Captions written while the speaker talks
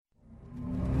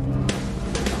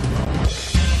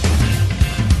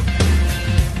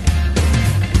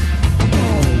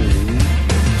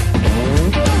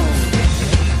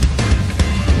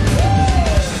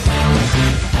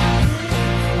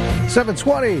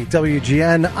720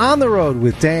 WGN on the road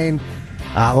with Dane,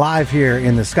 live here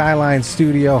in the Skyline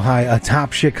studio high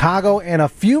atop Chicago. And a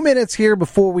few minutes here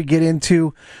before we get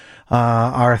into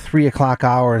our 3 o'clock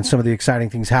hour and some of the exciting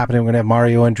things happening. We're going to have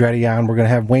Mario Andretti on. We're going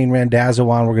to have Wayne Randazzo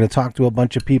on. We're going to talk to a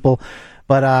bunch of people.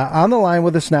 But on the line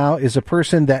with us now is a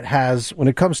person that has, when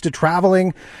it comes to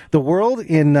traveling the world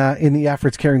in the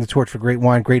efforts carrying the torch for great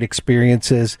wine, great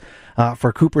experiences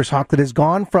for Cooper's Hawk, that has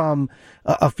gone from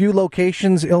a few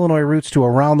locations, Illinois roots, to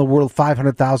around the world,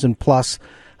 500,000 plus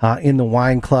in the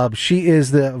wine club. She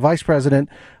is the vice president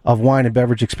of wine and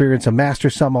beverage experience, a master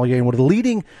sommelier, and one of the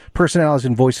leading personalities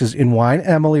and voices in wine.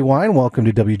 Emily Wine, welcome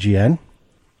to WGN.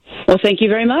 Well, thank you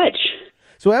very much.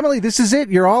 So, Emily, this is it.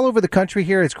 You're all over the country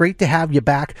here. It's great to have you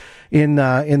back in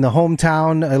the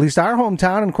hometown, at least our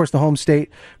hometown, and, of course, the home state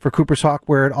for Cooper's Hawk,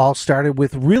 where it all started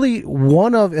with really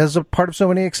as a part of so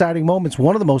many exciting moments,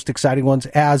 one of the most exciting ones,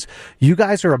 as you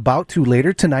guys are about to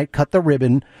later tonight cut the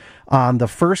ribbon on the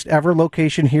first ever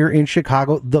location here in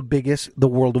Chicago, the biggest, the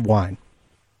World of Wine.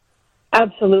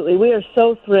 Absolutely. We are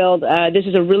so thrilled. This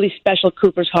is a really special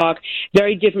Cooper's Hawk,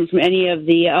 very different from any of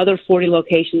the other 40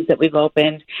 locations that we've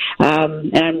opened.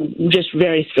 And I'm just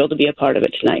very thrilled to be a part of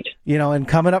it tonight. You know, and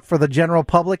coming up for the general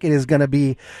public, it is going to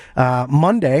be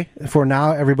Monday. For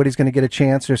now, everybody's going to get a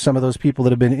chance. There's some of those people that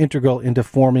have been integral into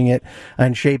forming it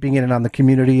and shaping it, and on the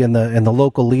community and the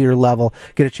local leader level,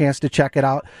 get a chance to check it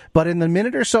out. But in the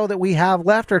minute or so that we have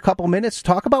left, or a couple minutes,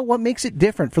 talk about what makes it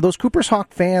different for those Cooper's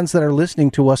Hawk fans that are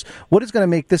listening to us. What is going to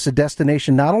make this a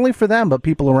destination not only for them, but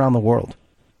people around the world?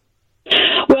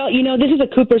 Well, you know, this is a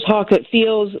Cooper's Hawk that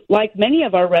feels like many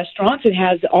of our restaurants. It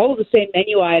has all of the same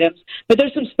menu items, but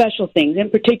there's some special things. In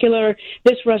particular,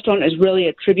 this restaurant is really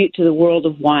a tribute to the world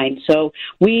of wine. So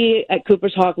we at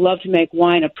Cooper's Hawk love to make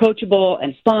wine approachable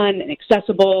and fun and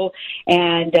accessible.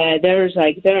 And there's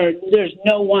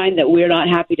no wine that we're not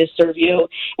happy to serve you.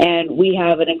 And we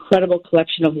have an incredible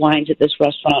collection of wines at this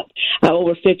restaurant,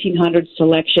 over 1,500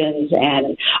 selections,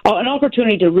 and an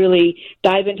opportunity to really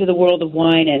dive into the world of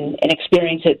wine and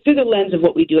experience it through the lens of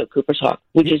what we do at Cooper's Hawk,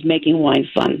 which is making wine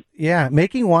fun. Yeah,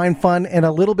 making wine fun, and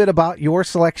a little bit about your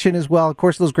selection as well. Of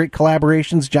course, those great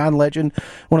collaborations, John Legend,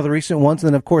 one of the recent ones, and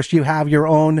then of course you have your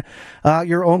own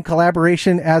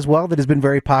collaboration as well that has been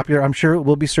very popular. I'm sure it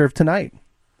will be served tonight.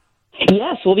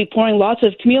 Yes, we'll be pouring lots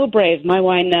of Camille Brave, my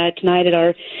wine, tonight at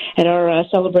our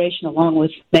celebration, along with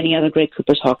many other great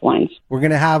Cooper's Hawk wines. We're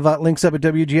going to have links up at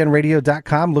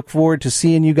WGNradio.com. Look forward to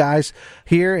seeing you guys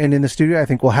here and in the studio. I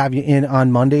think we'll have you in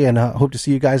on Monday, and hope to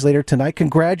see you guys later tonight.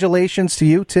 Congratulations to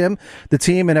you, Tim, the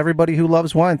team, and everybody who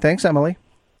loves wine. Thanks, Emily.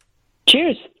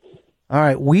 Cheers. All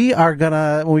right, we are going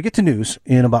to, when we get to news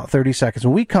in about 30 seconds,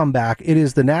 when we come back, it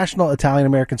is the National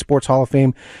Italian-American Sports Hall of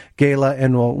Fame Gala,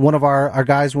 and one of our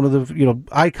guys, one of the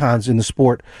icons in the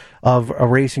sport of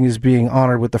racing, is being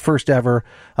honored with the first ever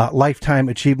Lifetime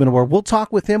Achievement Award. We'll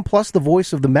talk with him, plus the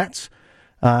voice of the Mets.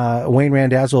 Wayne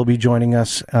Randazzo will be joining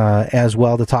us as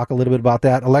well to talk a little bit about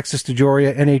that. Alexis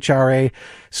DeJoria, NHRA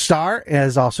star,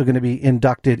 is also going to be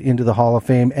inducted into the Hall of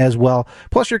Fame as well.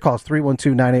 Plus your calls,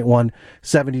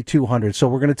 312-981-7200. So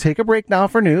we're going to take a break now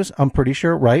for news. I'm pretty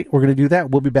sure, right? We're going to do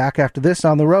that. We'll be back after this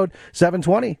on the road,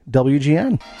 720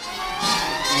 WGN.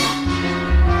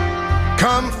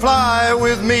 Come fly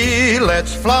with me,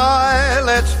 let's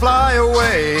fly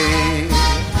away.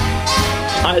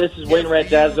 Hi, this is Wayne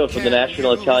Randazzo from the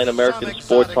National Italian-American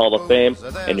Sports Hall of Fame,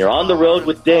 and you're on the road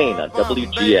with Dane on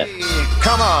WGN.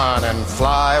 Come on and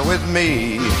fly with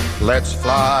me. Let's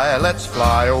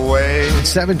fly away.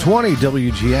 720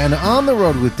 WGN, on the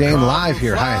road with Dane, live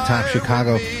here high atop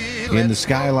Chicago in the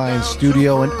Skyline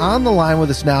studio. And on the line with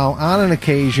us now on an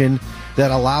occasion that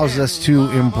allows us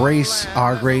to embrace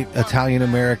our great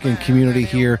Italian-American community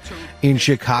here in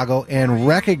Chicago and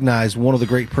recognize one of the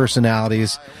great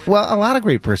personalities, well, a lot of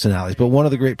great personalities, but one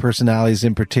of the great personalities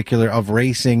in particular of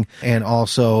racing, and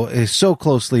also is so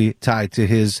closely tied to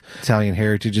his Italian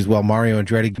heritage as well. Mario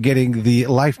Andretti getting the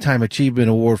Lifetime Achievement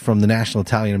Award from the National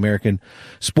Italian-American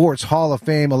Sports Hall of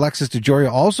Fame. Alexis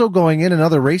DeJoria also going in,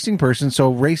 another racing person,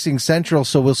 so Racing Central.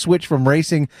 So we'll switch from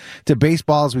racing to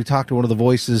baseball as we talk to one of the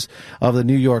voices of the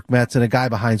New York Mets and a guy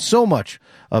behind so much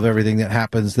of everything that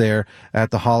happens there at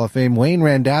the Hall of Fame. Wayne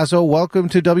Randazzo, welcome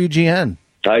to WGN.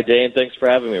 Hi, Dane. Thanks for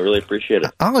having me. Really appreciate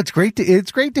it. Oh, it's great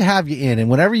to have you in. And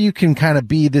whenever you can kind of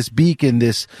be this beacon,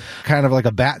 this kind of like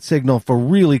a bat signal for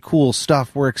really cool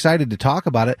stuff, we're excited to talk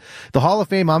about it. The Hall of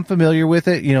Fame, I'm familiar with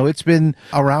it. You know, it's been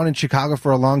around in Chicago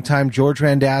for a long time. George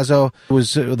Randazzo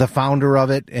was the founder of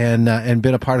it and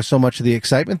been a part of so much of the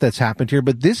excitement that's happened here.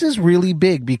 But this is really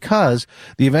big because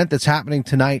the event that's happening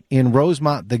tonight in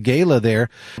Rosemont, the gala there,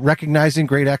 recognizing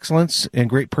great excellence and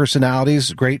great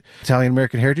personalities, great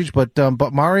Italian-American heritage, but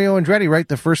Mario Andretti, right?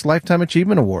 The first Lifetime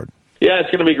Achievement Award. Yeah, it's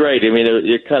going to be great. I mean,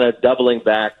 you're kind of doubling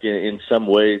back in some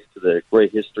ways to the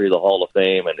great history of the Hall of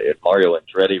Fame, and Mario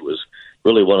Andretti was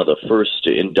really one of the first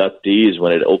inductees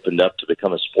when it opened up to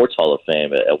become a Sports Hall of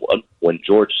Fame. When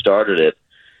George started it,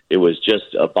 it was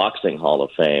just a boxing Hall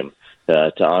of Fame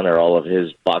to honor all of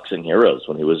his boxing heroes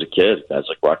when he was a kid, guys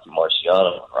like Rocky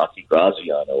Marciano, Rocky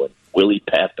Graziano, and Willie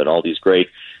Pep, and all these great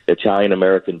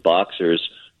Italian-American boxers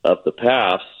of the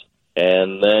past.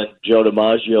 And then Joe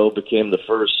DiMaggio became the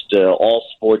first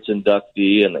all-sports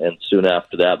inductee, and soon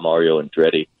after that, Mario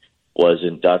Andretti was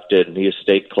inducted, and he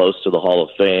stayed close to the Hall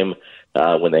of Fame.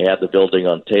 When they had the building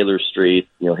on Taylor Street,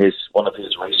 you know, one of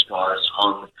his race cars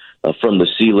hung from the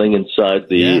ceiling inside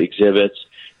the exhibits.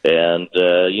 And,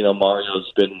 you know, Mario's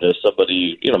been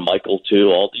somebody, you know, Michael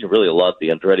too, really a lot of the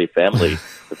Andretti family.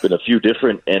 There've been a few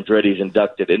different Andrettis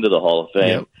inducted into the Hall of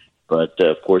Fame. Yep. But,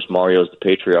 of course, Mario's the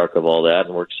patriarch of all that,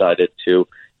 and we're excited to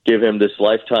give him this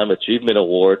Lifetime Achievement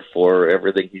Award for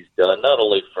everything he's done, not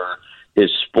only for his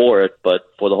sport, but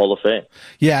for the Hall of Fame.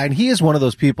 Yeah, and he is one of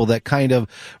those people that kind of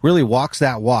really walks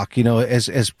that walk, you know,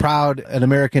 as proud an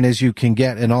American as you can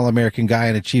get, an all-American guy,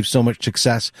 and achieve so much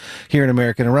success here in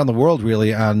America and around the world,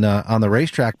 really, on the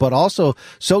racetrack, but also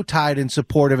so tied and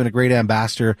supportive and a great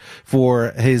ambassador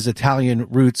for his Italian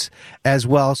roots as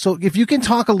well. So if you can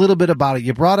talk a little bit about it,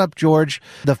 you brought up George,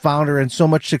 the founder, and so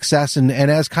much success, and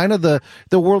as kind of the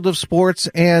world of sports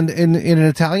and in an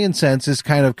Italian sense is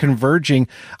kind of converging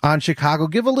on Chicago.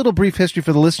 Give a little brief history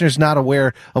for the listeners not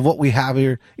aware of what we have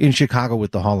here in Chicago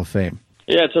with the Hall of Fame.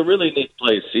 Yeah, it's a really neat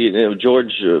place.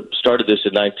 George started this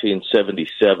in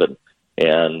 1977,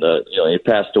 and he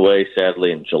passed away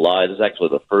sadly in July. This is actually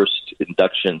the first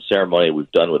induction ceremony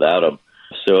we've done without him,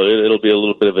 so it'll be a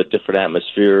little bit of a different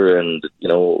atmosphere, and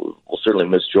we'll certainly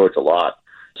miss George a lot.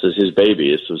 This is his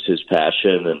baby. This was his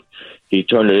passion, and he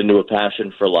turned it into a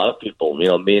passion for a lot of people.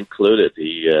 Me included.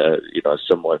 He,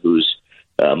 someone who's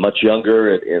much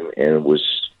younger and was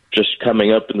just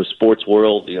coming up in the sports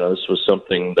world. This was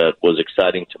something that was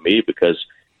exciting to me because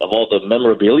of all the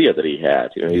memorabilia that he had.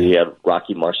 He had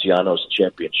Rocky Marciano's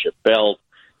championship belt.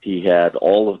 He had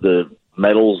all of the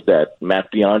medals that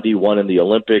Matt Biondi won in the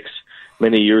Olympics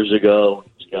many years ago.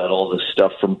 He got all this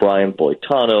stuff from Brian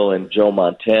Boitano and Joe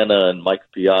Montana and Mike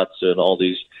Piazza and all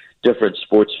these different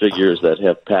sports figures that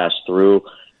have passed through.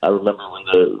 I remember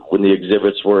when the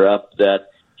exhibits were up that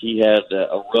he had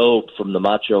a robe from the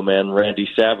Macho Man Randy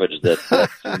Savage that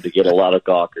seemed to get a lot of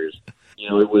gawkers.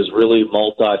 It was really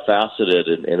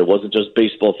multifaceted, and it wasn't just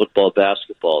baseball, football,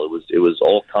 basketball. It was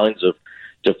all kinds of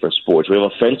different sports. We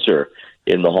have a fencer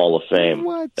in the Hall of Fame.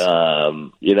 What?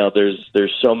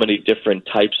 There's so many different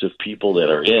types of people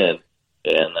that are in,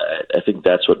 and I think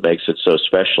that's what makes it so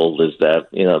special is that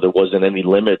there wasn't any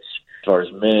limits as far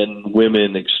as men,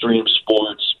 women, extreme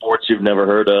sports you've never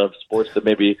heard of, sports that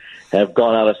maybe have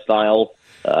gone out of style.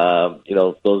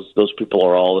 Those people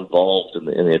are all involved in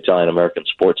the Italian American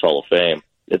Sports Hall of Fame.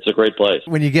 It's a great place.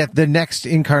 When you get the next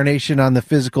incarnation on the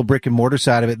physical brick and mortar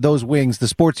side of it, those wings, the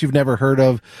sports you've never heard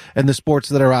of and the sports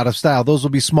that are out of style, those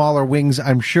will be smaller wings,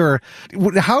 I'm sure.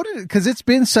 Because it's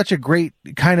been such a great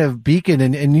kind of beacon,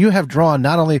 and you have drawn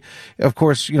not only, of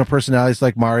course, personalities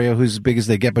like Mario, who's as big as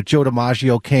they get, but Joe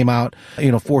DiMaggio came out,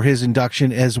 for his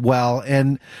induction as well.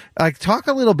 And talk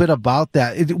a little bit about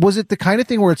that. Was it the kind of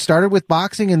thing where it started with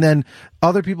boxing and then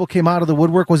other people came out of the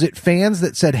woodwork? Was it fans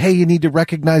that said, hey, you need to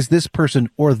recognize this person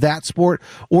or that sport?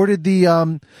 Or did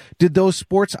those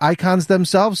sports icons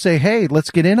themselves say, hey,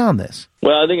 let's get in on this?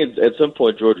 Well, I think at some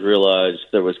point George realized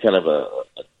there was kind of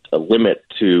a limit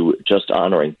to just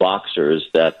honoring boxers,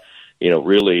 that,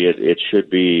 really it should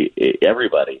be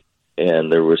everybody.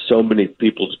 And there were so many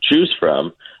people to choose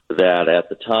from that at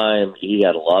the time he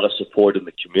had a lot of support in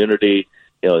the community.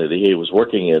 He was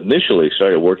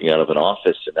started working out of an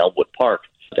office in Elmwood Park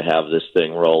to have this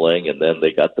thing rolling, and then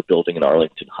they got the building in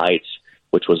Arlington Heights,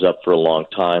 which was up for a long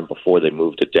time before they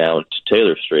moved it down to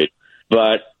Taylor Street.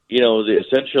 But,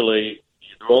 essentially,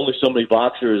 there were only so many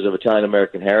boxers of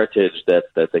Italian-American heritage that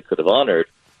they could have honored,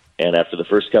 and after the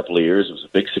first couple of years, it was a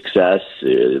big success.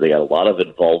 They got a lot of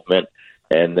involvement,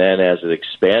 and then as it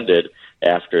expanded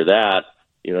after that,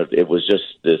 it was just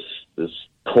this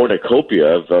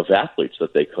cornucopia of athletes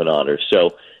that they could honor.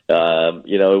 So,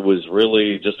 it was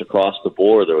really just across the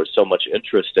board. There was so much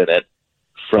interest in it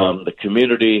from the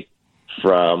community,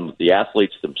 from the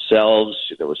athletes themselves.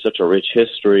 There was such a rich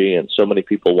history, and so many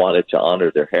people wanted to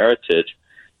honor their heritage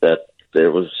that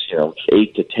there was,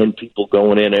 8 to 10 people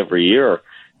going in every year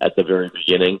at the very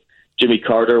beginning. Jimmy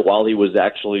Carter, while he was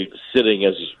actually sitting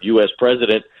as U.S.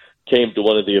 president, came to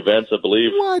one of the events, I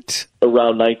believe,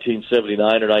 around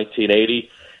 1979 or 1980.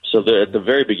 So at the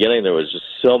very beginning, there was just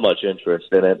so much interest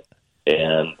in it.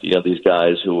 And, these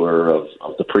guys who were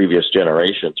of the previous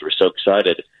generations were so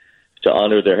excited to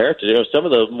honor their heritage. Some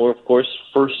of them were, of course,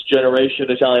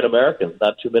 first-generation Italian-Americans.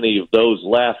 Not too many of those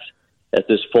left at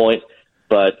this point.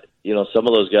 But, some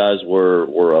of those guys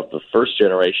were of the first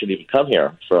generation to even come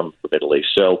here from Italy.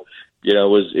 So, it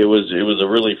was a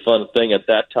really fun thing at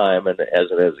that time. And as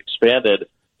it has expanded,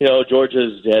 George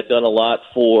had done a lot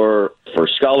for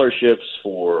scholarships,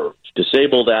 for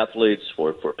disabled athletes,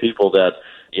 for people that,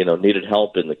 needed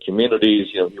help in the communities.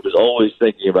 He was always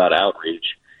thinking about outreach.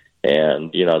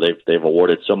 And, they've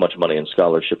awarded so much money in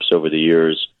scholarships over the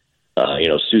years.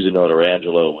 Susan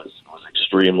Notarangelo was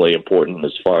extremely important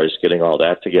as far as getting all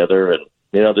that together. And,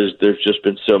 there's just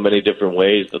been so many different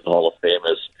ways that the Hall of Fame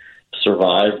has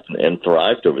survived and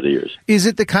thrived over the years. Is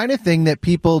it the kind of thing that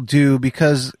people do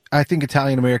because I think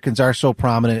Italian Americans are so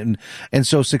prominent and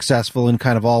so successful in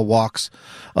kind of all walks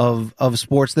of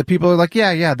sports that people are like,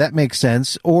 yeah, that makes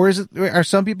sense? Or are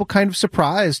some people kind of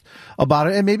surprised about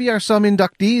it? And maybe are some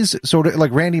inductees sort of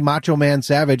like Randy Macho Man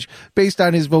Savage, based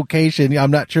on his vocation?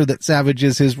 I'm not sure that Savage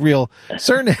is his real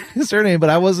surname, but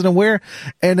I wasn't aware.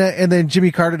 And then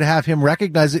Jimmy Carter, to have him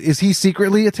recognize it. Is he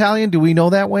secretly Italian? Do we know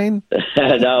that, Wayne?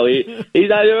 No, he's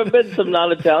not. There have been some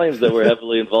non-Italians that were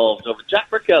heavily involved. Jack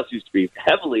Burkhouse used to be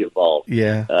heavily involved.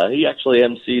 Yeah. He actually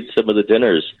emceed some of the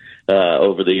dinners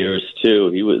over the years,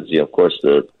 too. He was, of course,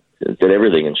 did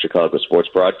everything in Chicago sports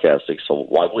broadcasting, so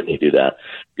why wouldn't he do that?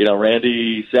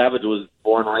 Randy Savage was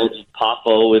born and raised in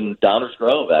Papo in Downers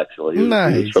Grove, actually. He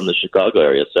was from the Chicago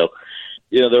area. So,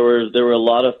 there were a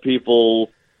lot of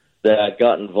people that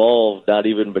got involved, not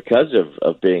even because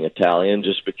of being Italian,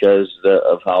 just because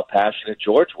of how passionate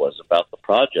George was about the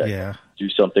project. Yeah. Do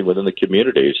something within the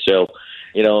community. So,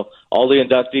 all the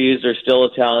inductees are still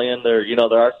Italian. There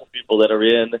are some people that are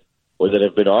in or that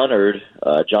have been honored.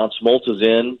 John Smoltz is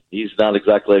in. He's not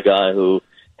exactly a guy who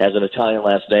has an Italian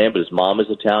last name, but his mom is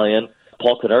Italian.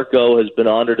 Paul Konerko has been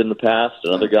honored in the past,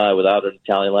 another guy without an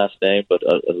Italian last name, but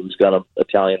who's got an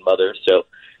Italian mother. So,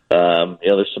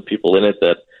 there's some people in it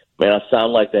that may not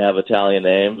sound like they have Italian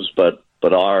names, but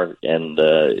are, and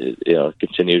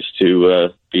continues to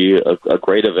be a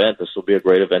great event. This will be a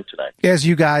great event tonight. As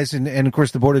you guys and of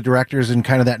course the board of directors and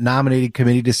kind of that nominating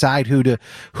committee decide who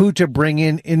to bring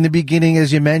in the beginning,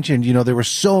 as you mentioned, there were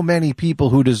so many people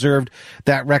who deserved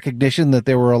that recognition that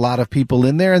there were a lot of people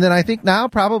in there. And then I think now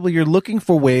probably you're looking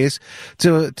for ways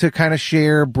to kind of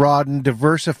share, broaden,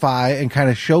 diversify, and kind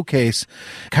of showcase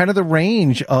kind of the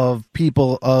range of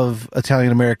people of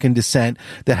Italian American descent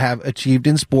that have achieved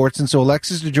in sports. And so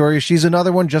Alexis DeGioia, she's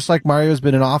another one, just like Mario's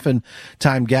been an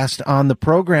often-time guest on the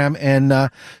program.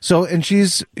 And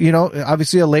she's,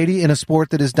 obviously a lady in a sport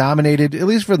that is dominated, at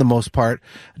least for the most part,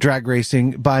 drag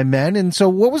racing by men. And so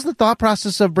what was the thought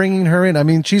process of bringing her in? I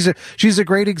mean, she's a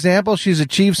great example. She's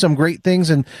achieved some great things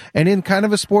and in kind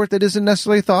of a sport that isn't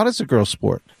necessarily thought as a girl's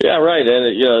sport. Yeah, right.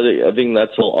 And, I think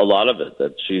that's a lot of it,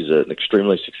 that she's an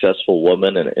extremely successful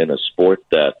woman in a sport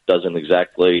that doesn't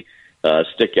exactly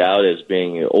stick out as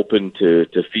being open to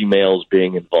females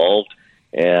being involved.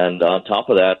 And on top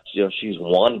of that, she's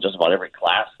won just about every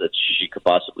class that she could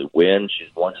possibly win. She's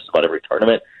won just about every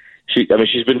tournament. She's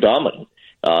been dominant.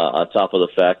 On top of the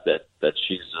fact that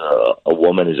she's a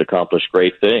woman who's accomplished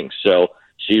great things. So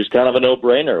she was kind of a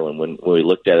no-brainer when we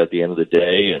looked at it at the end of the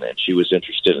day, and she was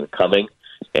interested in coming.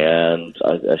 And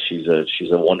she's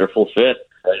a wonderful fit,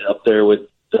 right up there with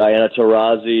Diana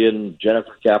Taurasi and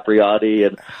Jennifer Capriati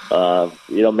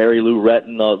and Mary Lou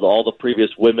Retton, all the previous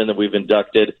women that we've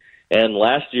inducted. And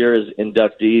last year's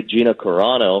inductee, Gina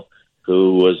Carano,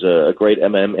 who was a great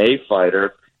MMA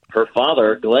fighter, her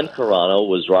father, Glenn Carano,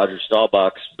 was Roger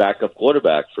Staubach's backup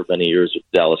quarterback for many years with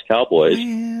the Dallas Cowboys.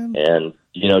 Man. And,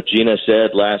 Gina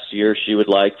said last year she would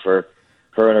like for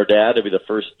her and her dad to be the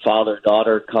first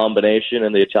father-daughter combination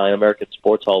in the Italian-American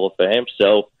Sports Hall of Fame.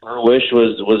 So her wish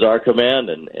was our command,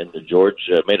 and George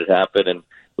made it happen, and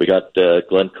we got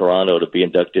Glenn Carano to be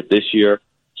inducted this year.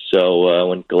 So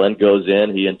when Glenn goes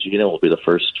in, he and Gina will be the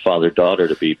first father-daughter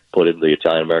to be put in the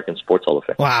Italian-American Sports Hall of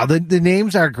Fame. Wow, the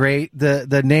names are great.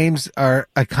 The names are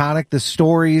iconic. The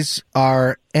stories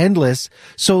are endless.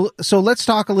 So let's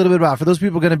talk a little bit about, for those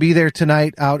people going to be there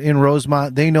tonight out in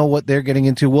Rosemont, they know what they're getting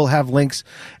into. We'll have links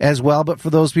as well. But for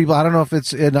those people, I don't know if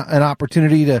it's an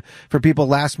opportunity for people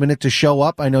last minute to show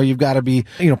up. I know you've got to be,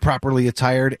 properly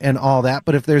attired and all that.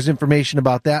 But if there's information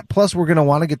about that, plus we're going to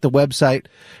want to get the website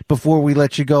before we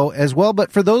let you go as well.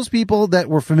 But for those people that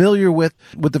were familiar with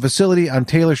the facility on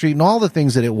Taylor Street and all the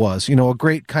things that it was, a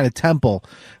great kind of temple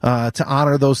to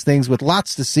honor those things, with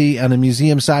lots to see on the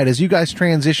museum side. As you guys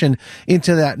transition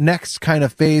into that next kind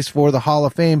of phase for the Hall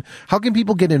of Fame, how can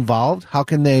people get involved? How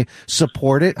can they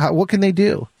support it? What can they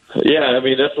do? Yeah,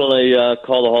 definitely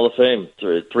call the Hall of Fame.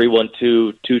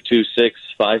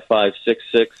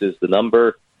 312-226-5566 is the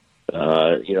number.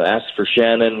 Ask for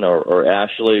Shannon or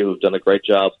Ashley, who've done a great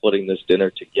job putting this dinner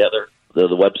together. The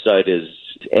website is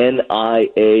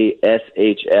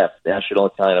NIASHF, National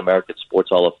Italian American Sports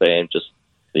Hall of Fame. Just,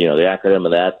 the acronym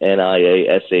of that,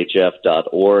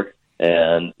 NIASHF.org.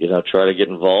 And, try to get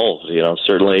involved.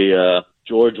 Certainly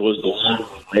George was the one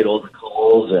who made all the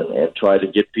calls and tried to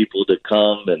get people to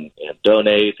come and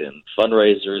donate and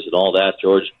fundraisers and all that.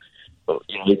 George,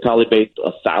 he probably made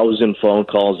 1,000 phone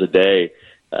calls a day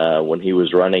when he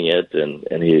was running it,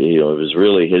 and he, it was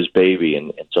really his baby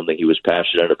and something he was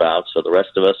passionate about. So the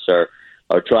rest of us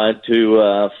are trying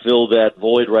to fill that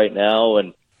void right now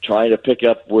and trying to pick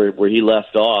up where he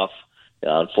left off.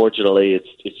 Unfortunately, it's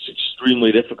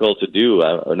extremely difficult to do.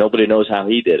 Nobody knows how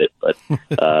he did it, but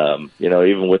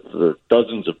even with the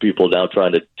dozens of people now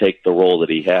trying to take the role that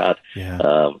he had,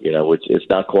 it's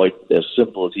not quite as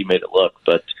simple as he made it look.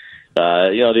 But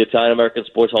the Italian American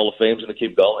Sports Hall of Fame is going to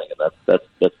keep going, and that's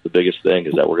the biggest thing,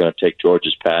 is that we're going to take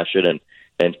George's passion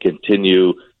and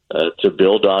continue to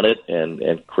build on it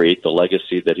and create the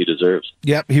legacy that he deserves.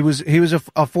 Yep, he was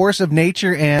a force of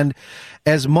nature, and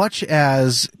as much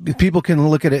as people can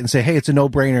look at it and say, hey, it's a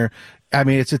no-brainer,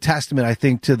 it's a testament, I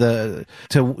think, to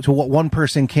what one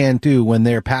person can do when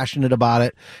they're passionate about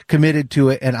it, committed to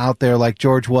it, and out there like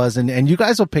George was. And you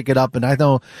guys will pick it up, and I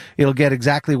know it'll get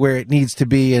exactly where it needs to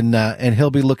be, and he'll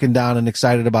be looking down and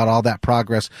excited about all that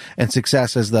progress and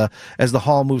success as the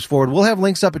hall moves forward. We'll have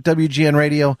links up at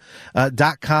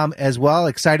WGNradio.com as well.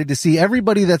 Excited to see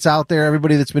everybody that's out there,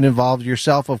 everybody that's been involved,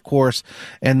 yourself, of course,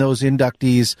 and those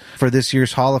inductees for this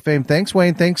year's Hall of Fame. Thanks,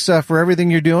 Wayne. Thanks for everything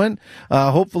you're doing.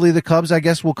 Hopefully the Cubs, I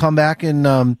guess, will come back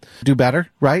and do better,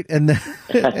 right? And they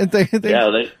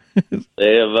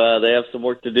have some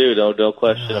work to do. No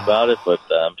question about it. But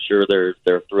I'm sure they're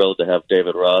thrilled to have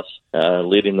David Ross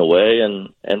leading the way,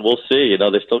 and we'll see.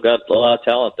 They still got a lot of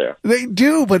talent there. They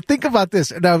do, but think about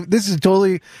this. Now, this is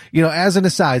totally, as an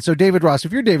aside. So David Ross,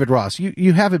 if you're David Ross,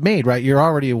 you have it made, right? You're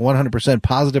already a 100%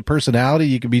 positive personality.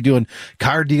 You could be doing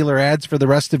there dealer ads for the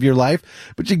rest of your life,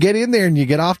 but you get in there and you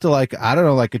get off to a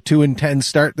 2-10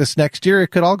 start this next year. It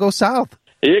could all go south.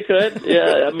 You could,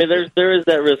 yeah. There is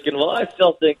that risk, and I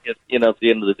still think, at the end of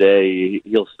the day,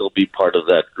 he'll still be part of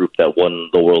that group that won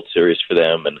the World Series for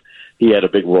them, and he had a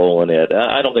big role in it.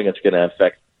 I don't think it's going to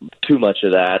affect too much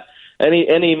of that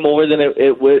any more than it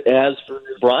has for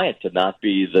Bryant to not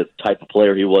be the type of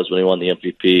player he was when he won the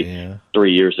MVP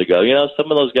 3 years ago.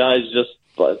 Some of those guys, just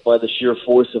by the sheer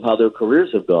force of how their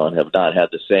careers have gone, have not had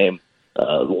the same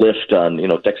lift on.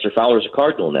 Dexter Fowler's a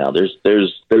Cardinal now. There's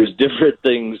different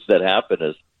things that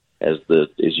happen as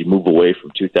you move away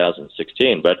from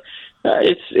 2016, but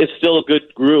it's still a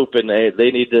good group, and they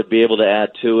need to be able to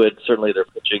add to it. Certainly, their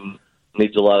pitching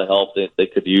needs a lot of help. They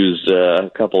could use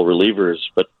a couple relievers,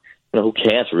 but who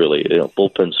can't really?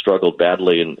 Bullpen struggled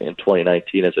badly in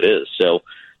 2019 as it is. So.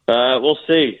 We'll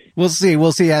see.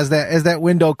 We'll see as that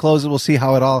window closes. We'll see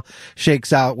how it all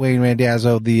shakes out. Wayne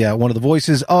Randazzo, the one of the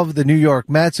voices of the New York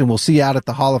Mets, and we'll see you out at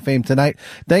the Hall of Fame tonight.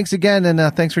 Thanks again, and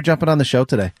thanks for jumping on the show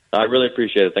today. I really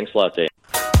appreciate it. Thanks a lot, Dane.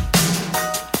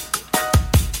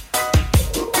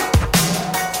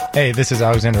 Hey, this is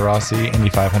Alexander Rossi, Indy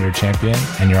 500 champion,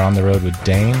 and you're on the road with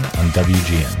Dane on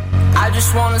WGN. I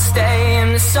just want to stay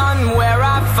in the sun where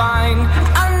I find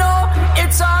I know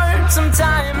it's hard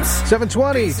sometimes.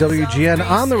 720 WGN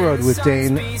on the road with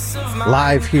Dane,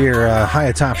 live here high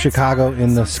atop Chicago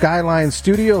in the Skyline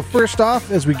studio. First off,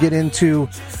 as we get into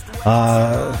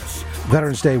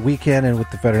Veterans Day weekend, and with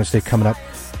the Veterans Day coming up,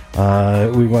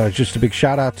 we want just a big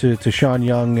shout out to Sean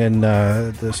Young and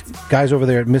the guys over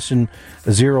there at Mission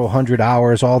 100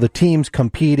 Hours, all the teams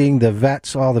competing, the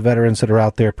vets, all the veterans that are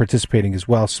out there participating as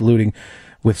well, saluting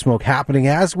with smoke happening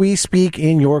as we speak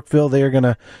in Yorkville. They are going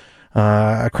to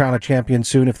crown a champion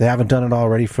soon if they haven't done it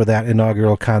already for that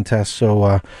inaugural contest.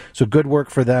 So good work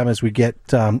for them as we get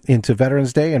into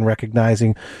Veterans Day and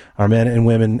recognizing our men and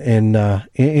women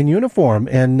in uniform.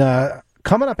 And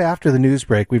Coming up after the news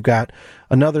break, we've got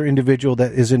another individual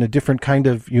that is in a different kind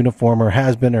of uniform, or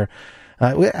has been, or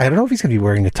I don't know if he's going to be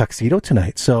wearing a tuxedo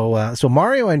tonight. So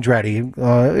Mario Andretti,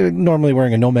 normally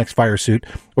wearing a Nomex fire suit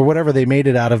or whatever they made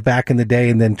it out of back in the day,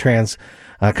 and then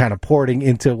kind of porting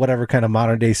into whatever kind of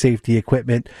modern day safety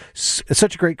equipment.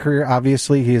 Such a great career.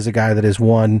 Obviously, he is a guy that has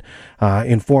won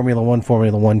in Formula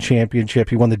One championship.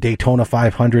 He won the Daytona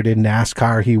 500 in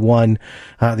NASCAR. He won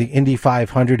the Indy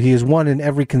 500. He has won in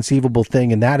every conceivable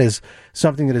thing, and that is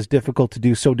something that is difficult to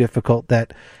do. So difficult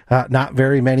that not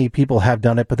very many people have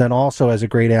done it. But then also as a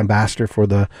great ambassador for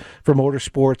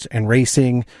motorsports and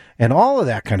racing and all of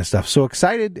that kind of stuff. So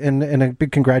excited, and a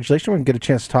big congratulations. We're going to get a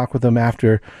chance to talk with him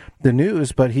after the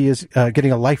news, but he is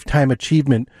getting a Lifetime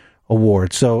Achievement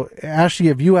Award. So, Ashley,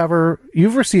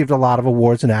 you've received a lot of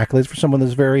awards and accolades for someone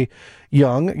that's very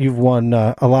young. You've won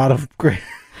a lot of great.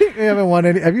 Have you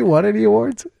won any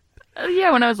awards?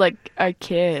 Yeah, when I was like a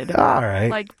kid. All right.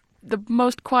 Like the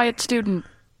most quiet student.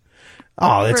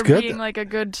 Oh, that's for good. Being like a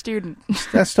good student.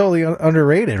 That's totally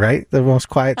underrated, right? The most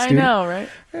quiet student. I know, right?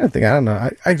 I don't know.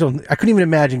 I couldn't even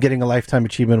imagine getting a Lifetime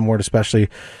Achievement Award, especially.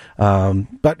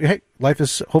 But hey, life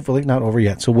is hopefully not over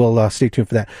yet, so we'll stay tuned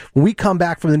for that. When we come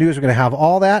back from the news, we're going to have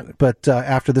all that. But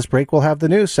after this break, we'll have the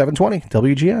news. 720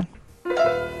 WGN.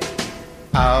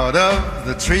 Out of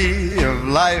the tree of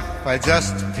life, I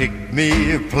just picked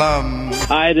me a plum.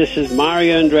 Hi, this is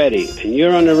Mario Andretti, and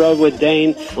you're on the road with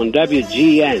Dane on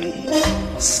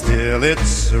WGN. Still,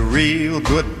 it's a real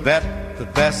good bet. The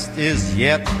best is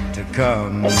yet to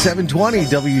come. 720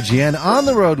 WGN, on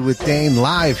the road with Dane,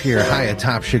 live here high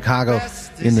atop Chicago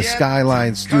in the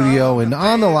Skyline studio. And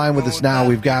on the line with us now,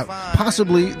 we've got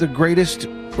possibly the greatest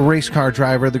race car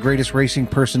driver, the greatest racing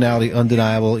personality,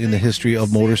 undeniable in the history of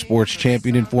motorsports,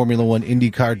 champion in Formula One,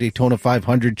 IndyCar, Daytona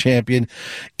 500 champion,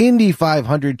 Indy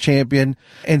 500 champion,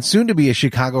 and soon to be a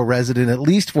Chicago resident, at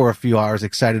least for a few hours.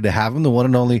 Excited to have him, the one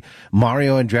and only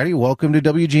Mario Andretti. Welcome to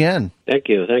WGN. Thank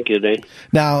you, Dane.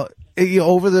 Now,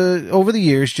 over the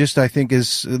years, just I think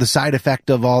is the side effect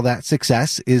of all that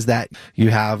success is that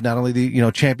you have not only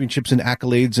the championships and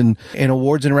accolades and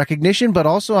awards and recognition, but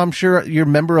also I'm sure you're a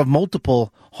member of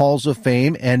multiple halls of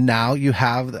fame, and now you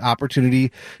have the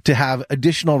opportunity to have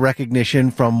additional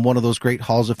recognition from one of those great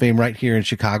halls of fame right here in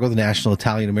Chicago, the National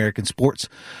Italian American Sports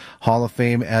Hall of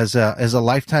Fame, as a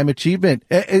lifetime achievement.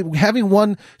 Having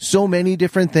won so many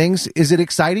different things, is it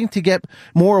exciting to get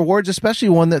more awards, especially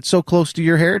one that's so close to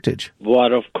your heritage?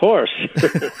 Well, of course.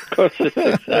 Of course it's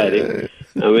exciting.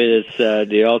 I mean, it's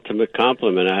the ultimate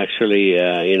compliment, actually.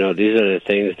 These are the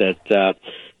things that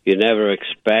you never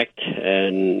expect,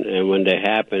 and when they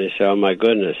happen, you say, oh, my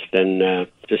goodness. Then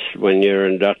just when you're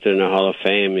inducted in the Hall of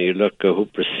Fame, you look at who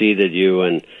preceded you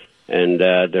and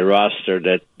the roster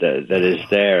that is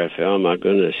there. I feel, oh my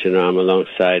goodness, I'm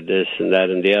alongside this and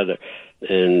that and the other,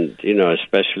 and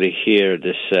especially here,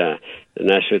 this the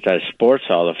National Italian Sports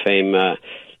Hall of Fame. I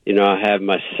have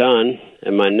my son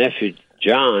and my nephew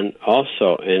John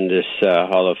also in this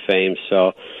Hall of Fame.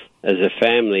 So, as a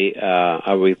family,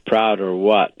 are we proud or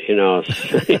what?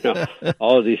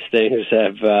 All of these things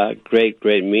have great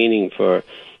meaning for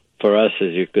us,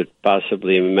 as you could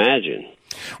possibly imagine.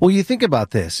 Well, you think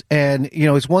about this, and,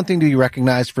 it's one thing to be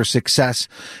recognized for success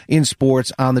in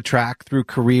sports, on the track, through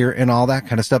career and all that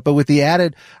kind of stuff. But with the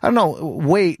added,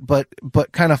 weight, but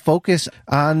kind of focus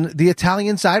on the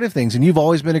Italian side of things. And you've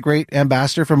always been a great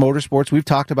ambassador for motorsports. We've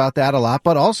talked about that a lot,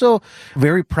 but also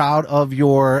very proud of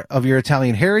your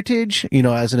Italian heritage,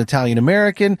 as an Italian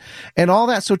American and all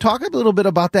that. So talk a little bit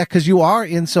about that, because you are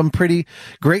in some pretty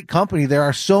great company. There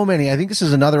are so many. I think this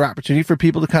is another opportunity for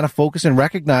people to kind of focus and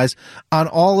recognize on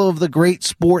all of the great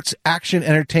sports, action,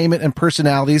 entertainment, and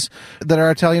personalities that are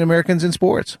Italian Americans in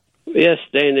sports. Yes,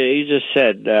 Dane, you just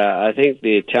said, I think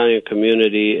the Italian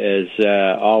community has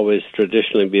always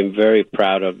traditionally been very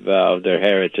proud of their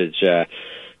heritage.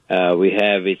 We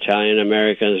have Italian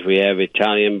Americans, we have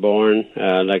Italian-born,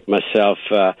 like myself,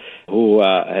 who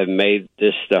have made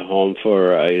this the home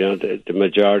for the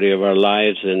majority of our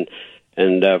lives,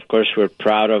 and of course we're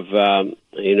proud of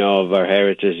of our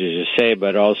heritage, as you say,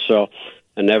 but also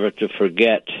never to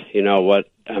forget, what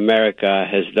America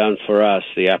has done for us,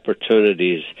 the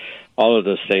opportunities, all of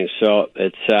those things. So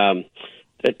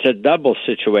it's a double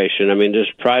situation. I mean,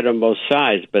 there's pride on both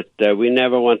sides, but we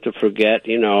never want to forget,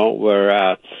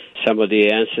 where some of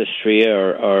the ancestry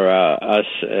or us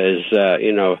as,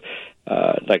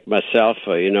 like myself,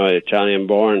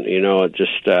 Italian-born,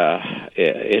 just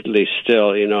Italy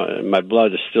still, my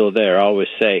blood is still there. I always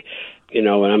say, when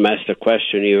I'm asked a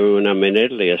question, even when I'm in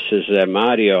Italy, I says,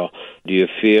 Mario, do you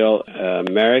feel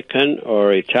American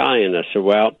or Italian? I said,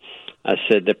 well, I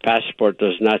said, the passport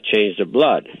does not change the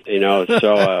blood,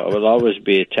 so I will always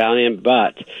be Italian,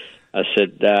 but I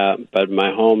said, but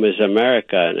my home is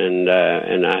America, and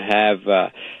I have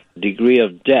a degree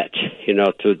of debt,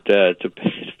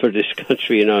 for this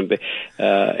country, and I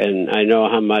know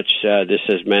how much this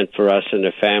has meant for us and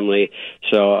the family.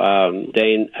 So,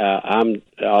 Dane, I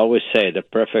always say the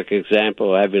perfect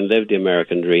example of having lived the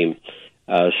American dream.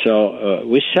 So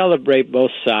we celebrate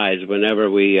both sides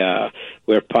whenever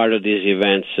we're part of these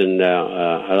events and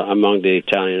among the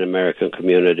Italian-American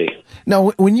community.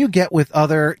 Now, when you get with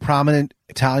other prominent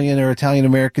Italian or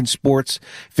Italian-American sports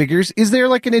figures, is there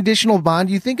like an additional bond?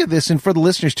 You think of this, and for the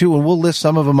listeners too, and we'll list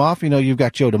some of them off. You've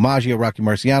got Joe DiMaggio, Rocky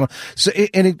Marciano. So,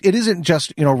 it isn't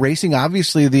just, racing.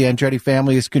 Obviously, the Andretti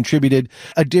family has contributed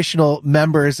additional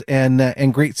members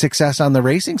and great success on the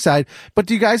racing side. But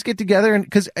do you guys get together? And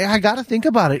because I got to think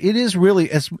about it, it is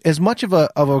really as much of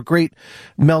a great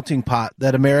melting pot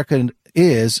that American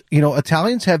is,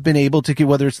 Italians have been able to get,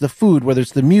 whether it's the food, whether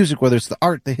it's the music, whether it's the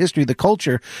art, the history, the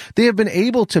culture, they have been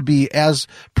able to be as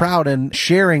proud and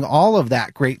sharing all of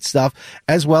that great stuff,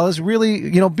 as well as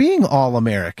really, being all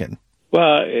American.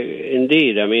 Well,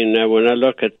 indeed. I mean, when I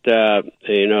look at, at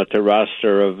the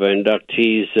roster of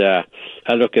inductees,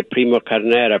 I look at Primo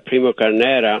Carnera. Primo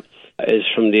Carnera is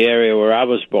from the area where I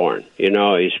was born. He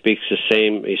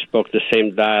spoke the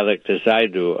same dialect as I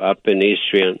do up in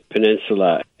Istrian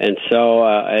Peninsula. And so,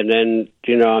 and then,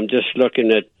 I'm just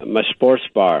looking at my sports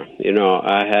bar.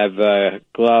 I have a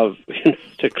glove,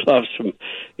 the gloves from,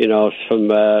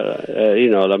 Lamada,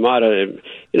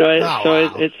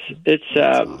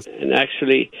 and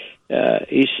actually,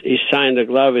 he signed the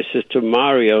glove. It says to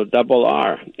Mario, double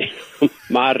R,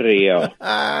 Mario,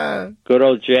 good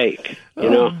old Jake,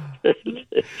 but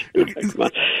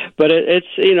it's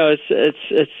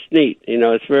neat.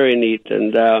 It's very neat.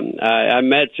 And I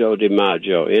met Joe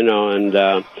DiMaggio, and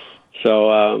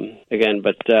so again,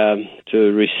 but to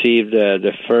receive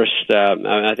the first,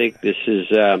 I think this is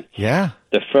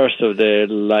the first of the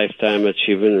Lifetime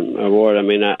Achievement Award. I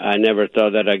mean, I never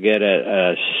thought that I'd get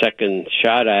a second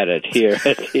shot at it here.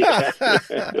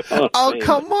 Oh,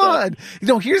 come on.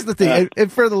 Here's the thing. And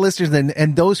for the listeners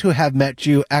and those who have met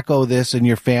you echo this, and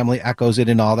your family echoes it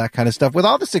and all that kind of stuff. With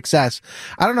all the success,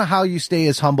 I don't know how you stay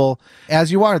as humble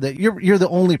as you are. That you're the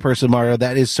only person, Mario,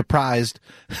 that is surprised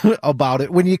about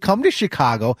it. When you come to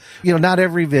Chicago, not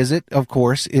every visit, of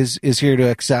course, is here to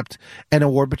accept an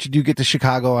award, but you do get to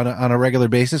Chicago on a regular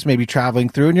basis, maybe traveling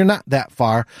through, and you're not that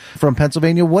far from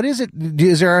Pennsylvania. What is it?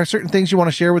 Is there certain things you want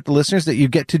to share with the listeners that you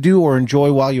get to do or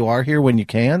enjoy while you are here when you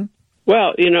can?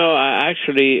 Well,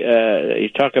 actually, you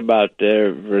talk about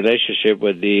the relationship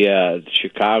with the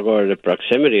Chicago or the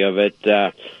proximity of it.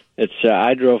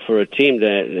 I drove for a team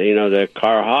that the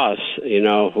Carl Haas,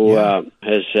 who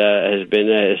has been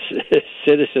a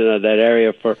citizen of that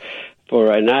area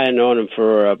and I had known him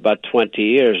for about 20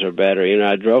 years or better.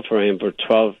 I drove for him for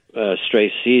 12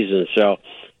 straight seasons. So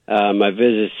my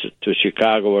visits to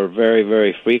Chicago were very,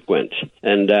 very frequent.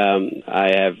 And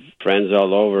I have friends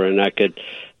all over, and I could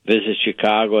visit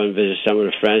Chicago and visit some of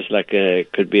the friends like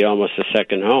it could be almost a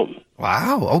second home.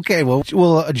 Wow. Okay. Well,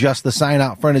 we'll adjust the sign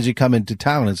out front as you come into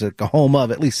town. It's like a home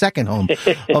of, at least second home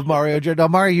of Mario Andretti. Now,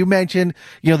 Mario, you mentioned,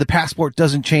 the passport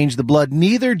doesn't change the blood.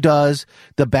 Neither does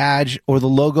the badge or the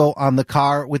logo on the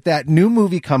car. With that new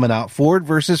movie coming out, Ford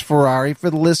versus Ferrari, for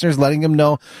the listeners, letting them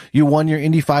know you won your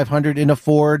Indy 500 in a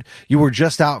Ford. You were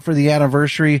just out for the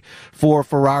anniversary for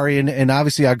Ferrari, and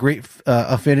obviously a great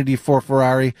affinity for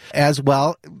Ferrari as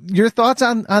well. Your thoughts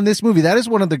on this movie? That is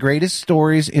one of the greatest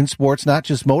stories in sports, not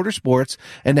just motorsports.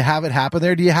 And to have it happen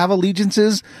there, do you have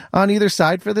allegiances on either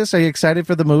side for this? Are you excited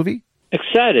for the movie?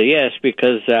 Excited, yes,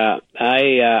 because I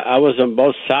was on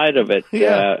both sides of it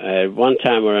at one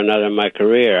time or another in my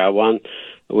career. I won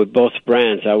with both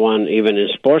brands. I won even in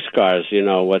sports cars,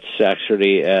 what's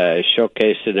actually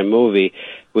showcased in the movie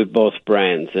with both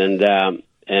brands. And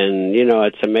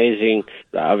it's amazing,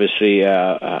 obviously,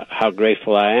 how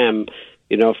grateful I am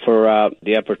for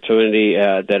the opportunity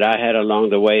that I had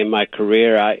along the way in my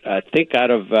career. I think out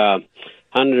of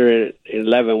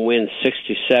 111 wins,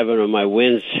 67 of my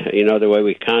wins, the way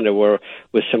we counted were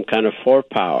with some kind of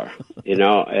four-power, and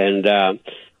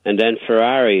then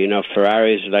Ferrari,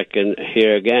 Ferrari's like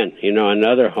here again,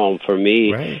 another home for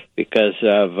me, right, because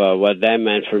of what that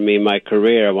meant for me in my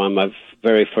career. I won my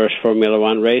very first Formula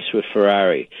One race with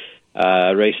Ferrari.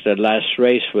 Raced the last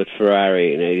race with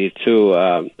Ferrari in '82.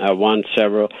 I won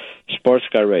several sports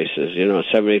car races.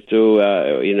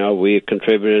 '72. We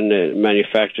contributed in the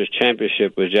Manufacturers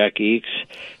Championship with Jackie Eakes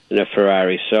a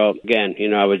Ferrari. So again,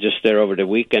 I was just there over the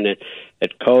weekend at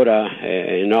COTA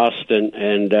in Austin,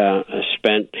 and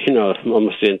spent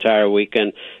almost the entire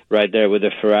weekend right there with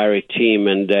the Ferrari team,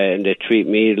 and they treat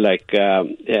me like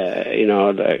like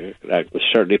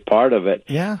certainly part of it.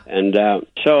 Yeah. And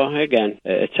so again,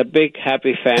 it's a big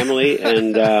happy family,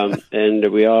 and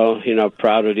and we all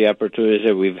proud of the opportunities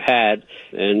that we've had,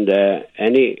 and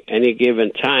any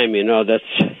given time,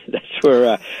 that's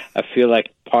where I feel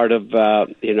like part of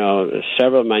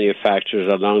several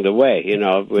manufacturers along the way,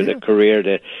 with a career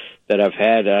that I've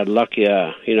had. Lucky,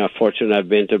 fortunate I've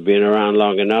been to being around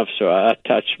long enough, so I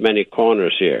touched many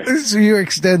corners here. So you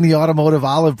extend the automotive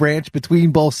olive branch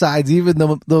between both sides. Even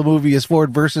though the movie is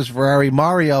Ford versus Ferrari,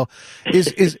 Mario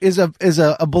is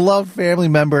a beloved family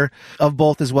member of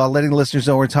both as well. Letting the listeners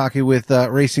know we're talking with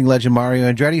racing legend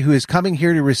Mario Andretti, who is coming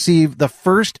here to receive the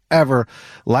first ever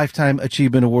Lifetime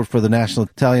Achievement Award for the National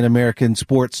Italian American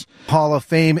Sports Hall of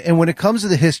Fame. And when it comes to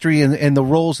the history and the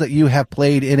roles that you have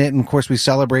played in it, and of course we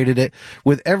celebrated it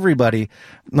with everybody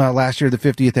last year, the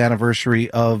 50th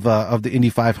anniversary of the Indy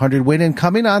 500 win, and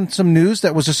coming on some news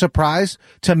that was a surprise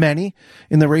to many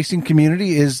in the racing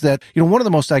community is that one of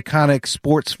the most iconic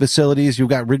sports facilities. You've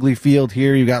got Wrigley Field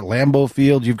here, you've got Lambeau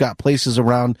Field, you've got places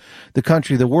around the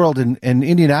country, the world, and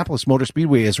Indianapolis Motor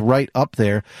Speedway is right up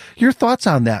there. Your thoughts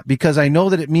on that? Because I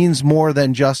know that it means more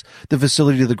than just the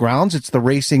facility to the grounds. It's the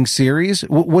racing series.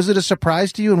 Was it a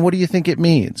surprise to you, and what do you think it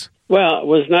means? Well, it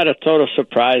was not a total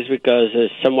surprise because as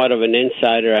somewhat of an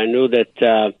insider, I knew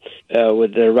that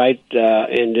with the right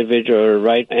individual or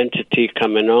right entity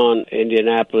coming on,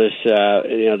 Indianapolis,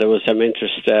 there was some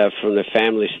interest from the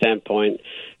family standpoint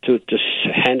to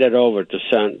hand it over to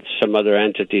some other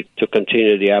entity to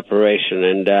continue the operation.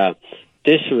 And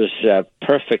this was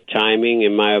perfect timing,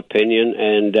 in my opinion,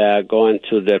 and going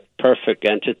to the perfect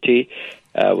entity.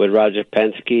 With Roger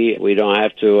Penske, we don't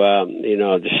have to,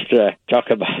 just talk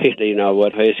about,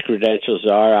 what his credentials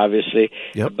are, obviously.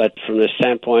 Yep. But from the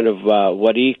standpoint of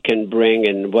what he can bring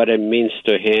and what it means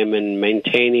to him and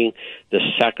maintaining the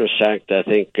sacrosanct, I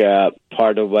think,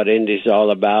 part of what Indy's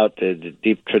all about, the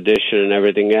deep tradition and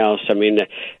everything else. I mean,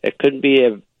 it couldn't be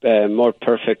a more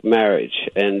perfect marriage.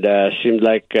 And seemed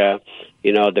like...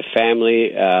 the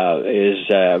family is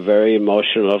very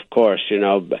emotional, of course,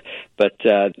 but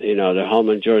the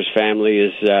Holman George family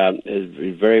is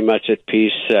very much at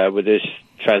peace with this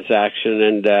transaction,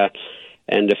 and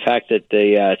the fact that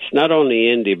it's not only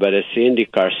Indy, but it's the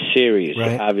IndyCar series,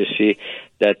 right. Obviously,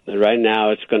 that right now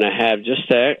it's going to have just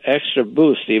an extra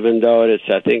boost, even though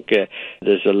I think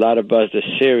there's a lot of buzz. The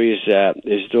series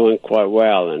is doing quite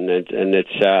well, and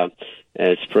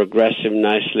it's progressive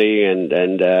nicely,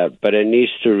 but it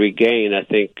needs to regain, I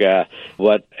think,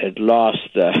 what it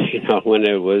lost, when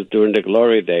it was during the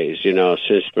glory days,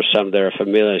 since for some that are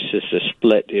familiar, since the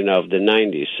split, of the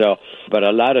 90s. So, but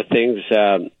a lot of things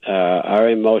are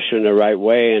in motion the right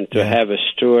way, and to have a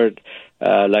steward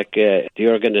like the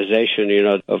organization,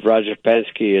 of Roger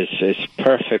Penske is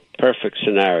perfect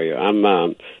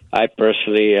scenario. I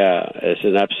personally, as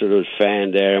an absolute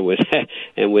fan there,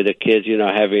 and with the kids,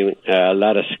 having a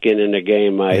lot of skin in the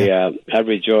game, I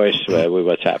rejoice with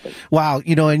what's happened. Wow,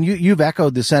 and you've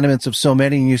echoed the sentiments of so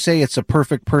many, and you say it's a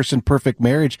perfect person, perfect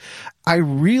marriage. I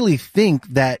really think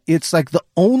that it's like the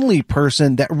only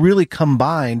person that really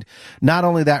combined not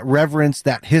only that reverence,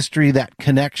 that history, that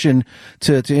connection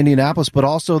to Indianapolis, but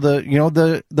also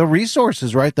the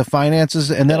resources, right? The finances,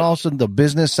 and then also the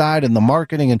business side and the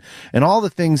marketing and all the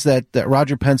things that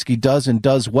Roger Penske does and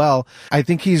does well. I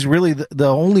think he's really the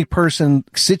only person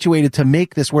situated to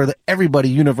make this where everybody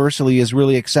universally is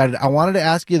really excited. I wanted to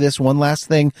ask you this one last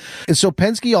thing. And so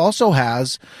Penske also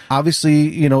has,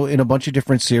 obviously, in a bunch of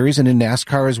different series and in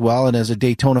NASCAR as well, and as a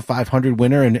Daytona 500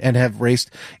 winner and have raced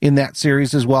in that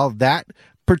series as well. That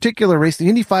particular race, the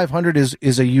Indy 500,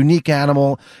 is a unique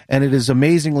animal, and it is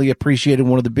amazingly appreciated,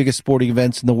 one of the biggest sporting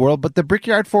events in the world. But the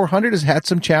Brickyard 400 has had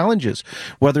some challenges,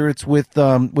 whether it's with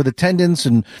attendance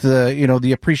and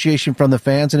the appreciation from the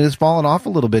fans, and it has fallen off a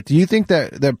little bit. Do you think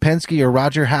that Penske or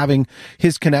Roger having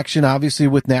his connection, obviously,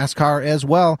 with NASCAR as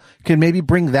well, can maybe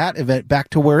bring that event back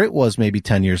to where it was maybe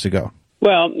 10 years ago?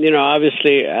 Well,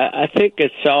 obviously, I think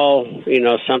it's all,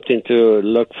 something to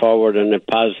look forward in a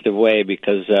positive way,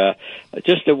 because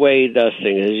just the way he does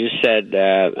things, as you said,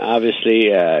 obviously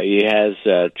he has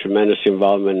tremendous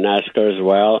involvement in NASCAR as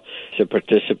well. He's a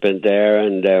participant there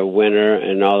and a winner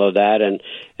and all of that. And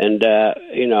And,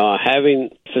 having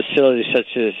facilities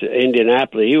such as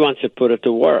Indianapolis, he wants to put it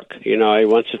to work. He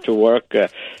wants it to work.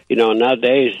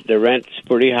 Nowadays the rent's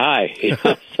pretty high.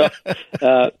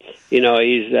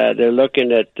 They're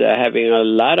looking at having a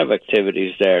lot of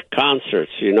activities there,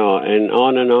 concerts, and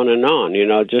on and on and on.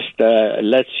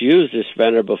 Let's use this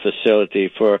venerable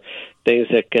facility for things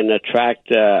that can attract,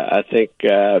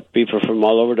 people from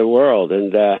all over the world.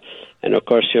 And of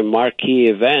course, your marquee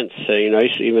events.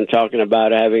 He's even talking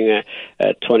about having a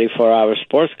 24-hour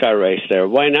sports car race there.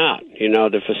 Why not?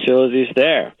 The facility's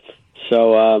there.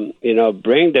 So,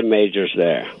 bring the majors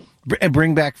there. And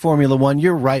bring back Formula One.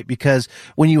 You're right, because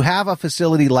when you have a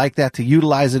facility like that to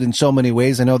utilize it in so many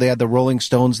ways, I know they had the Rolling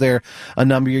Stones there a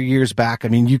number of years back. I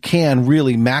mean, you can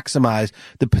really maximize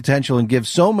the potential and give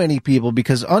so many people,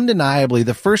 because undeniably,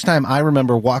 the first time I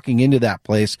remember walking into that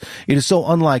place, it is so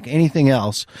unlike anything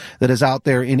else that is out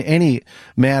there in any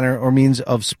manner or means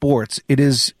of sports.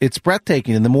 It's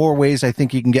breathtaking. And the more ways I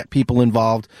think you can get people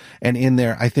involved and in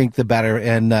there, I think the better.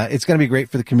 And it's going to be great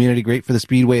for the community, great for the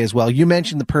Speedway as well. You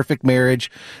mentioned the perfect marriage,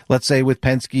 let's say with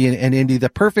Penske and Indy, the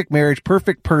perfect marriage,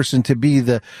 perfect person to be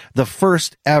the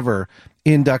first ever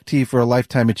inductee for a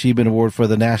Lifetime Achievement Award for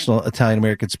the National Italian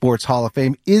American Sports Hall of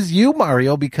Fame is you,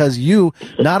 Mario, because you,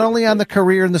 not only on the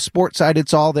career and the sports side,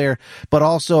 it's all there, but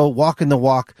also walking the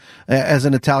walk as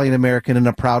an Italian American, and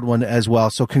a proud one as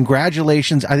well. So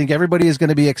congratulations. I think everybody is going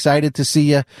to be excited to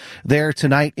see you there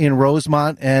tonight in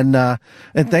Rosemont. And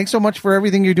thanks so much for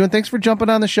everything you're doing. Thanks for jumping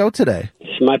on the show today.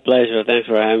 It's my pleasure. Thanks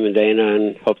for having me, Dana,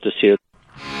 and hope to see you.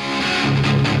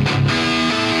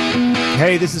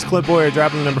 Hey, this is Clint Boyer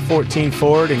driving the number 14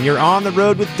 Ford, and you're on the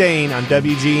road with Dane on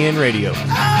WGN Radio. All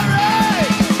right!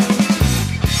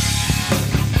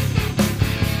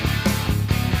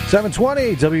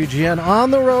 720 WGN on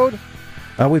the road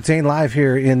with Dane live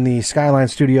here in the Skyline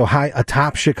Studio high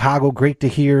atop Chicago. Great to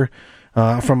hear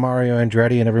from Mario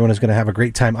Andretti, and everyone is going to have a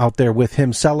great time out there with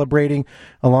him celebrating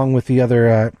along with the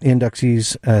other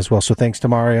inductees as well. So thanks to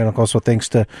Mario, and also thanks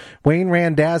to Wayne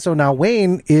Randazzo. Now,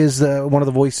 Wayne is one of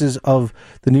the voices of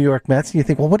the New York Mets, and you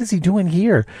think, well, what is he doing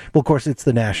here? Well, of course, it's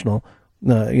the National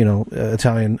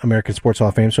Italian American Sports Hall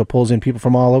of Fame, so it pulls in people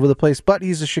from all over the place, but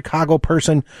he's a Chicago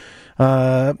person,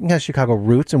 has Chicago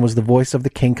roots, and was the voice of the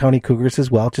King County Cougars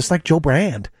as well, just like Joe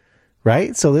Brand,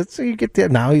 right? So you get that.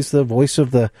 Now he's the voice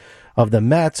of the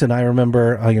Mets, and I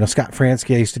remember, Scott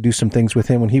Fransky, I used to do some things with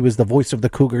him when he was the voice of the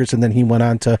Cougars, and then he went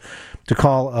on to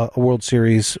call a World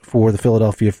Series for the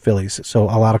Philadelphia Phillies. So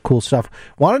a lot of cool stuff.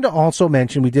 Wanted to also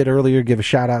mention, we did earlier give a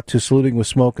shout out to Saluting with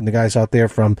Smoke and the guys out there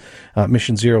from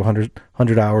Mission Zero,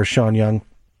 100 Hours, Sean Young,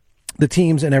 the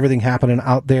teams and everything happening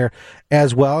out there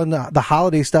as well. And the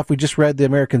holiday stuff, we just read the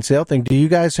American Sale thing. Do you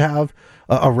guys have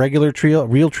a regular tree, a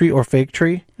real tree or fake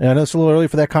tree? And I know it's a little early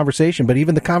for that conversation, but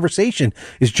even the conversation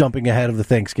is jumping ahead of the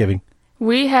Thanksgiving.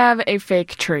 We have a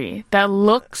fake tree that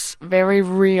looks very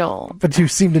real. But you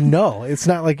seem to know. It's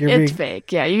not like It's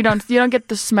fake, yeah. You don't get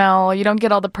the smell. You don't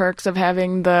get all the perks of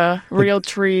having the real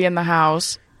tree in the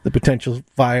house. The potential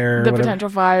fire. Potential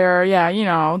fire,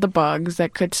 yeah, the bugs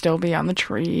that could still be on the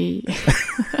tree.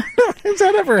 Has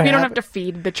that ever happened? You don't have to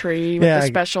feed the tree with the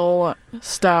special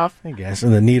stuff. I guess,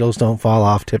 and the needles don't fall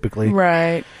off typically.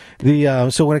 Right.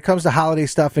 So when it comes to holiday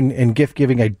stuff and gift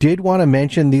giving, I did want to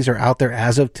mention these are out there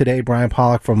as of today. Brian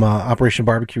Pollock from Operation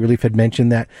Barbecue Relief had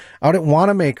mentioned that out at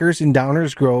Wanamaker's in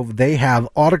Downers Grove, they have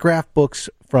autographed books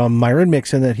from Myron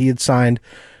Mixon that he had signed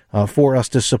for us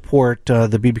to support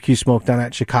the BBQ Smoke down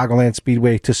at Chicagoland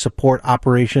Speedway, to support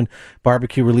Operation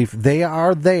Barbecue Relief. They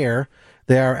are there.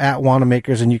 They are at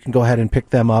Wanamaker's, and you can go ahead and pick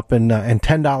them up. And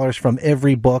 $10 from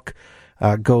every book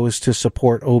goes to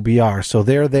support OBR. So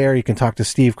they're there. You can talk to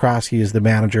Steve Cross. He is the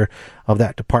manager of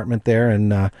that department there,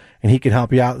 and he can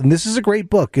help you out. And this is a great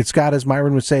book. It's got, as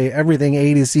Myron would say, everything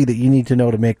A to Z that you need to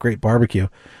know to make great barbecue.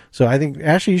 So I think,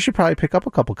 Ashley, you should probably pick up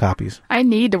a couple copies. I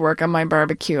need to work on my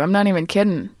barbecue. I'm not even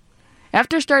kidding.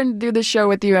 After starting to do this show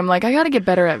with you, I'm like, I got to get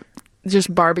better at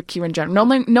just barbecue in general.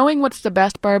 Knowing what's the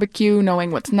best barbecue,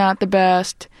 knowing what's not the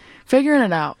best, figuring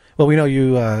it out. Well, we know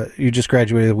you just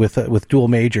graduated with dual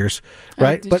majors,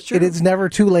 right? But true. It is never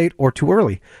too late or too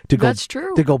early to go. That's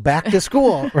true. To go back to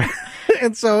school, right?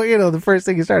 And so the first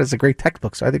thing you start is a great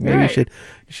textbook. So I think maybe you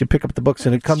should pick up the books,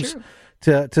 and it comes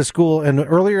to school. And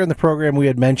earlier in the program, we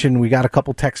had mentioned we got a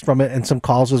couple texts from it and some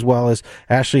calls as well, as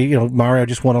Ashley, Mario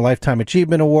just won a Lifetime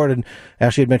Achievement Award, and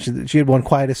Ashley had mentioned that she had won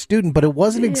Quietest Student, but it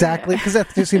wasn't exactly, because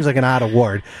that just seems like an odd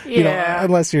award,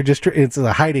 unless you're just, it's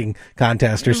a hiding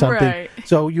contest or something. Right.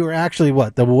 So you were actually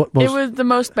what? It was the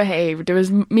most behaved. It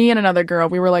was me and another girl.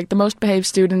 We were like the most behaved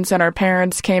students, and our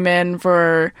parents came in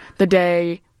for the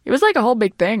day It was like a whole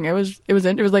big thing. It was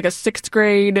like a 6th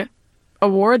grade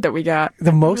award that we got.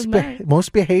 The most behaved student.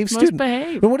 Most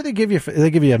behaved. And what do they give you? They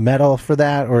give you a medal for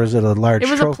that, or is it a large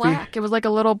trophy? It was a plaque. It was like a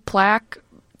little plaque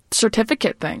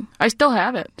certificate thing. I still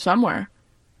have it somewhere.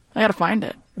 I got to find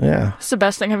it. Yeah. It's the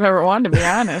best thing I've ever won, to be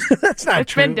honest. That's not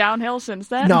It's true. been downhill since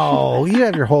then. No, you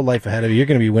have your whole life ahead of you. You're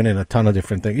going to be winning a ton of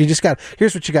different things.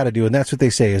 Here's what you got to do, and that's what they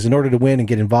say, is in order to win and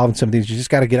get involved in some of these, you just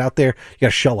got to get out there, you got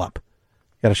to show up.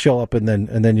 You got to show up, and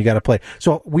then you got to play.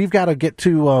 So we've got to get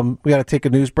to, we got to take a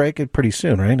news break pretty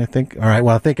soon, right? I think. All right,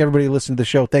 well, I thank everybody who listened to the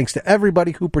show. Thanks to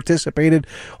everybody who participated.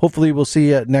 Hopefully we'll see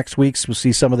you next week. We'll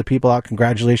see some of the people out.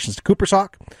 Congratulations to Cooper's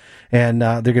Hawk. And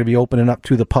they're going to be opening up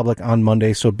to the public on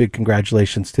Monday, so big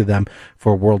congratulations to them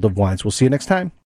for World of Wines. We'll see you next time.